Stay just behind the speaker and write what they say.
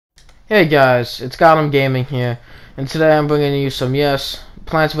Hey guys, it's Gotham Gaming here, and today I'm bringing you some,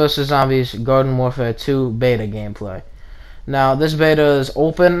 Plants vs. Zombies Garden Warfare 2 beta gameplay. Now, this beta is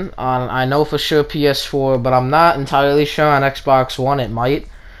open on, I know for sure, PS4, but I'm not entirely sure on Xbox One. It might.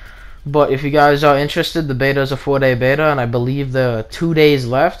 But if you guys are interested, the beta is a 4-day beta, and I believe there are 2 days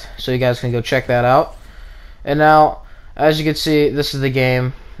left, so you guys can go check that out. And now, as you can see, this is the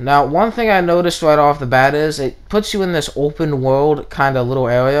game. Now, one thing I noticed right off the bat is it puts you in this open world kind of little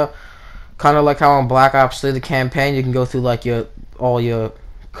area. Kind of like how on Black Ops 3, the campaign, you can go through like all your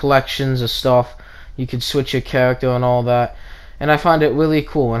collections of stuff. You can switch your character and all that. And I find it really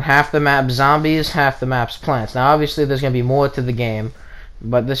cool. And half the map's zombies, half the map's plants. Now, obviously, there's going to be more to the game,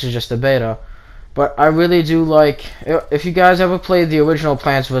 but this is just a beta. But I really do like, if you guys ever played the original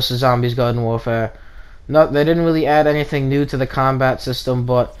Plants vs. Zombies Garden Warfare, no, they didn't really add anything new to the combat system,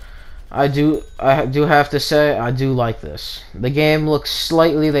 but I do have to say, I do like this. The game looks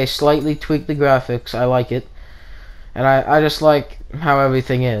they slightly tweaked the graphics. I like it. And I just like how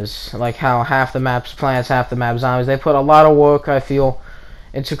everything is. Like how half the map's plants, half the map's zombies. They put a lot of work, I feel,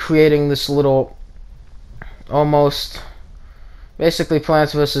 into creating this little, almost, basically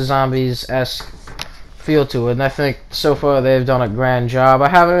Plants vs. Zombies-esque feel to it. And I think so far they've done a grand job. I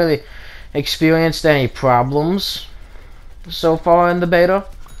haven't really experienced any problems so far in the beta.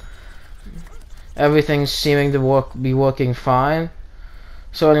 Everything's seeming to be working fine.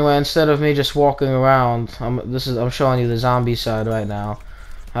 So anyway, instead of me just walking around, I'm showing you the zombie side right now.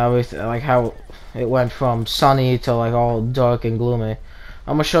 How it went from sunny to like all dark and gloomy.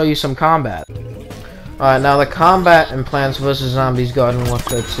 I'm gonna show you some combat. Alright, now the combat in Plants vs. Zombies Garden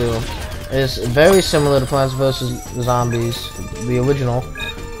Warfare 2 is very similar to Plants vs. Zombies, the original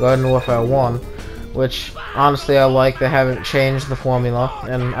Garden Warfare 1. Which, honestly, I like. They haven't changed the formula,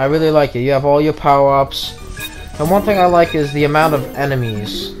 and I really like it. You have all your power-ups, and one thing I like is the amount of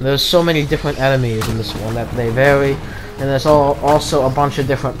enemies. There's so many different enemies in this one that they vary, and there's also a bunch of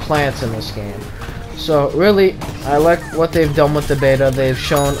different plants in this game. So, really, I like what they've done with the beta. They've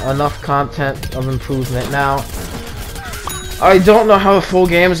shown enough content of improvement. Now, I don't know how the full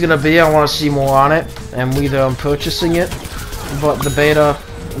game is going to be. I want to see more on it, and whether I'm purchasing it, but the beta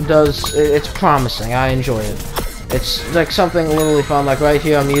it's promising. I enjoy it. It's like something really fun. Like right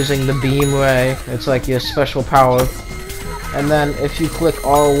here I'm using the beam ray. It's like your special power. And then if you click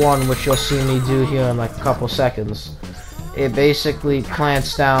R1, which you'll see me do here in like a couple seconds, it basically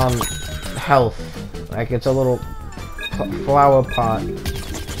plants down health. Like it's a little flower pot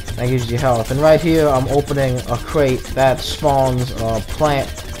that gives you health. And right here I'm opening a crate that spawns a plant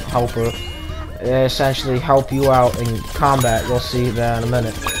helper. They essentially help you out in combat. You'll see that in a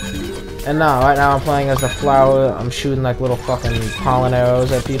minute. And right now I'm playing as the flower. I'm shooting like little fucking pollen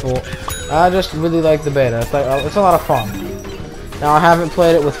arrows at people. I just really like the beta. It's a lot of fun. Now I haven't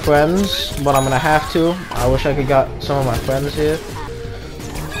played it with friends, but I'm gonna have to. I wish I could got some of my friends here.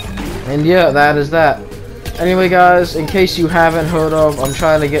 And yeah, that is that. Anyway guys, in case you haven't heard of, I'm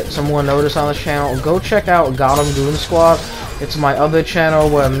trying to get some more notice on this channel. Go check out Gotham Goon Squad. It's my other channel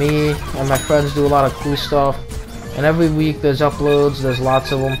where me and my friends do a lot of cool stuff. And every week there's uploads, there's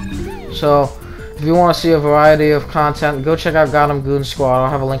lots of them. So, if you want to see a variety of content, go check out Gotham Goon Squad.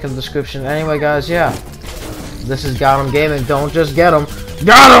 I'll have a link in the description. Anyway guys, yeah. This is Gotham Gaming. Don't just get them.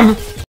 Got 'em!